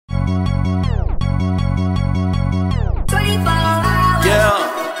Yeah,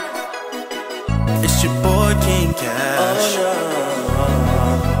 it's your boy King Cash.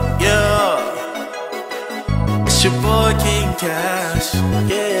 Yeah, it's your boy King Cash.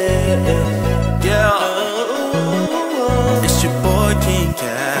 Yeah, yeah, it's your boy King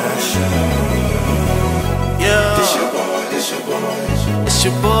Cash. Yeah, it's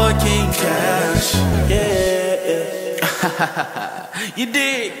your boy King Cash. Yeah, you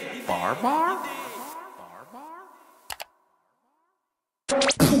dig? Bar.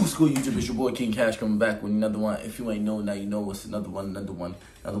 School YouTube, it's your boy King Cash coming back with another one. If you ain't know, now you know it's another one.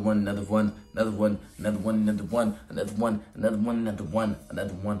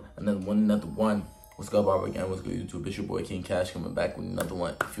 What's good, Barbara again? What's good, YouTube? It's your boy King Cash coming back with another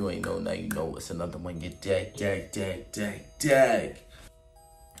one. If you ain't know, now you know it's another one. You dag.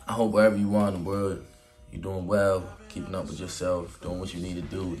 I hope wherever you are in the world, you're doing well, keeping up with yourself, doing what you need to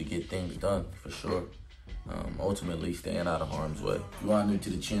do to get things done, for sure. Ultimately, staying out of harm's way. If you are new to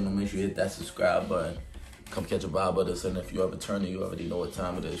the channel, make sure you hit that subscribe button. Come catch a vibe with us, and if you ever turn, you already know what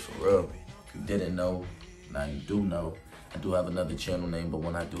time it is, for real. If you didn't know, now you do know. I do have another channel name, but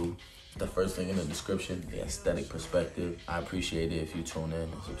when I do, the first thing in the description, the aesthetic perspective. I appreciate it if you tune in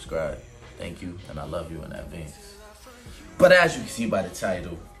and subscribe. Thank you, and I love you in advance. But as you can see by the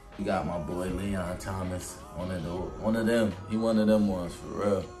title, we got my boy Leon Thomas, one of them. He one of them ones, for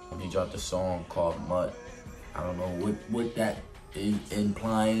real. He dropped a song called Mutt. I don't know what that is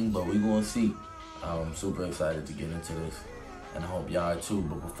implying, but we gonna see. I'm super excited to get into this, and I hope y'all are too.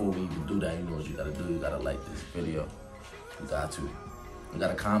 But before we even do that, you know what you gotta do. You gotta like this video. You got to. You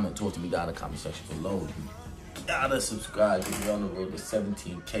gotta comment. Talk to me down in the comment section below. You gotta subscribe. Get me on the road to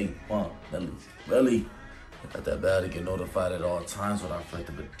 17K bump. Really. Got that bell to get notified at all times without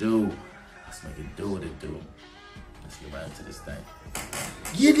further ado. Let's make it do what it do. Let's get right into this thing.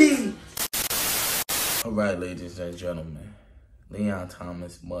 Giddy! Alright, ladies and gentlemen. Leon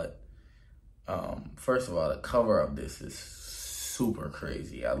Thomas, Mutt. First of all, the cover of this is super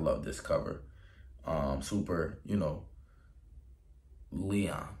crazy. I love this cover. Super, you know,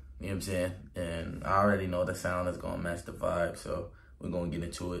 Leon. You know what I'm saying? And I already know the sound is going to match the vibe, so we're going to get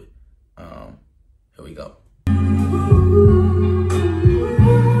into it. Here we go.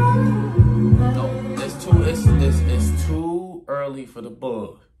 No, it's too early for the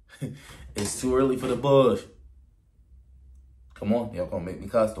bush. It's too early for the bush. Come on, y'all gonna make me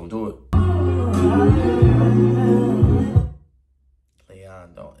cuss, don't do it.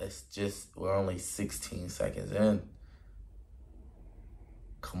 Leon, don't, it's just, we're only 16 seconds in.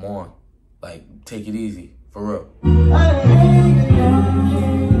 Come on, like, take it easy, for real.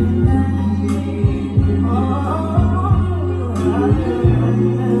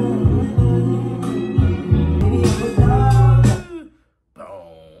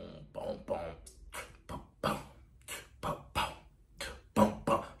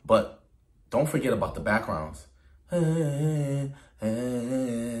 But don't forget about the backgrounds.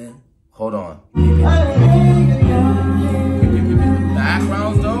 Hold on. The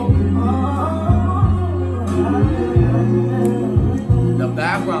backgrounds though? The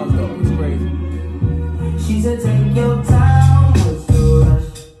backgrounds though, it's crazy. She said take your time, what's the rush?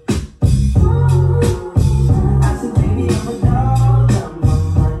 I said baby, I'm a dog, I'm a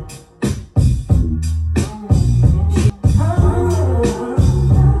mutt.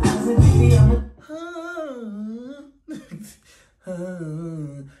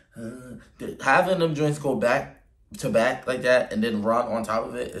 Having them joints go back to back like that and then rock on top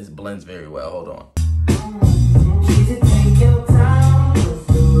of it, it blends very well. Hold on.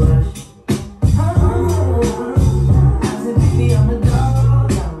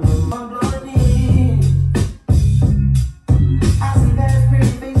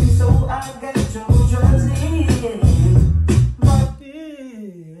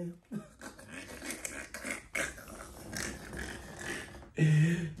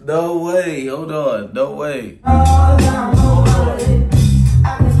 No way, hold on, no way.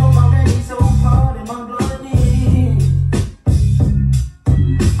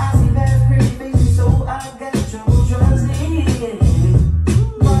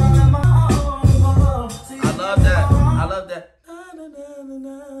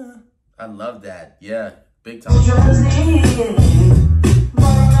 I love that, yeah, big time.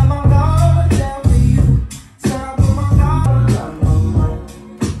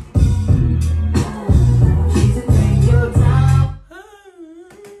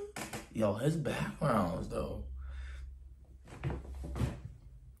 Yo, his backgrounds though.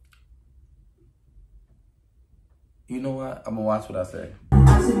 You know what? I'm gonna watch what I say.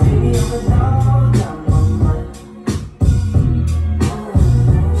 I said, baby, I'm a dog, I'm a mutt.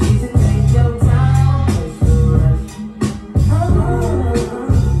 She's a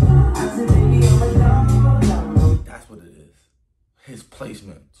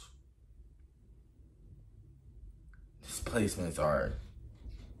statements are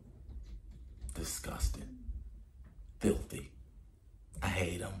disgusting, filthy. I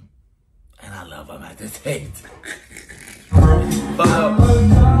hate them, and I love them at the same time.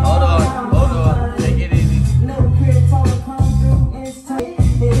 Hold on. Take it easy.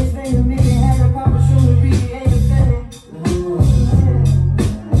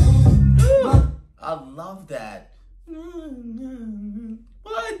 I love that.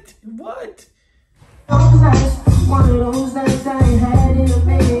 What? One of those nights I ain't had in a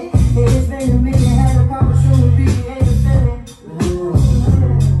minute. It's been a minute, had a proper shoe and really ain't a feeling.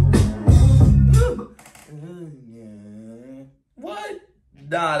 What?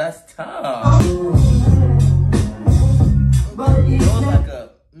 Nah, that's tough. It was like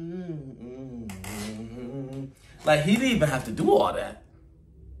a like he didn't even have to do all that.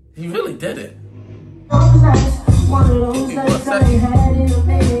 He really did it. One of those nights I ain't had in a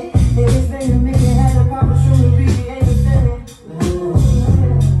minute. It's been a minute, had a proper shoe and really ain't a feeling.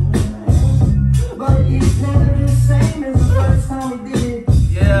 But it's never the same as the first time we did it.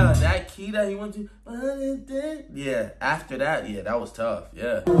 Yeah, that key that he went to. Yeah, after that, yeah, that was tough.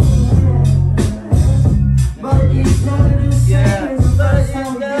 Yeah. But it's never the same as the first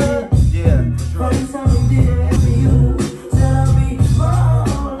time we did it. Yeah, for sure. First time we did it for you. Said I'll be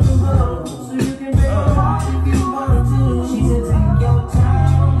more, so you can make a heart if you want to. She said take your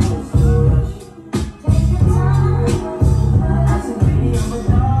time, just rush. Take your time. I said baby I'm a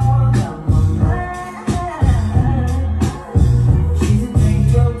dog, I'm a man. She said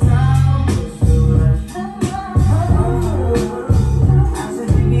take your time, just rush. I said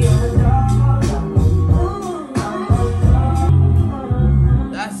baby I'm a dog, I'm a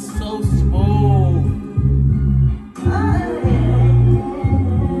dog. That's so smooth.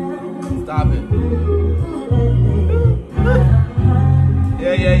 Stop it.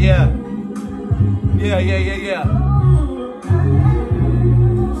 Yeah.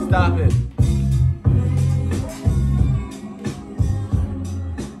 Stop it.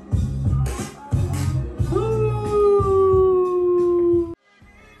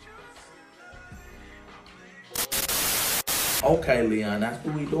 Okay, Leon, that's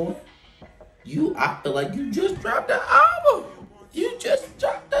what we doing? I feel like you just dropped the album. You just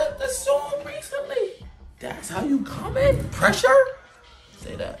dropped the song recently. That's how you come in? Pressure?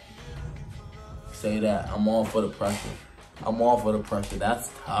 Say that. Say that. I'm all for the pressure. That's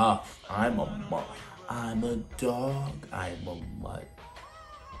tough. I'm a mutt. I'm a dog. I'm a mutt.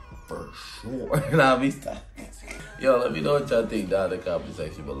 For sure. Nah, be stop. Yo, let me know what y'all think down in the comment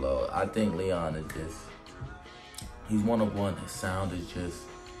section below. I think Leon is just, he's one of one. His sound is just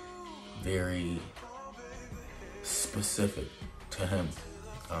very specific to him.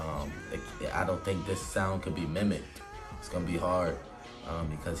 I don't think this sound could be mimicked. It's gonna be hard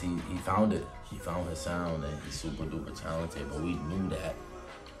because he found it. He found his sound and he's super duper talented. But we knew that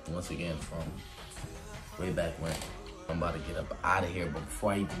once again from way back when. I'm about to get up out of here, but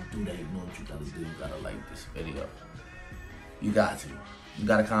before I even do that, you know what you gotta do. You gotta like this video. You got to. You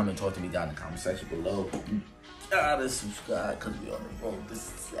gotta comment, talk to me down in the comment section below. You gotta subscribe because we on the road to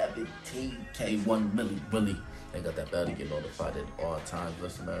 17K, 1 million, really. They got that bell to get notified at all times,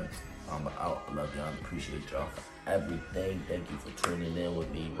 listeners. I'm out. I love y'all. Appreciate y'all for everything. Thank you for tuning in with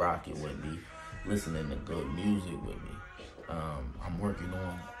me, rocking with me, listening to good music with me. I'm working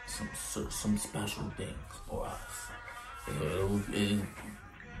on some special things for us. Bear with me.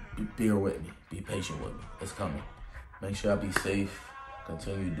 Be patient with me. It's coming. Make sure I be safe.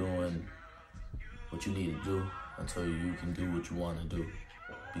 Continue doing what you need to do until you can do what you want to do.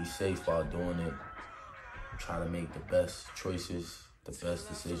 Be safe while doing it. Try to make the best choices, the best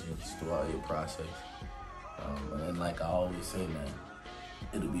decisions throughout your process. And like I always say, man,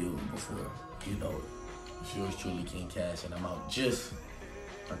 it'll be over before you know it. It's yours truly, King Cash, and I'm out just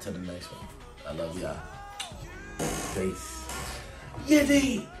until the next one. I love y'all. Peace.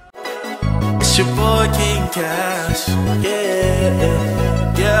 Yiddy! It's your boy, King Cash. Yeah.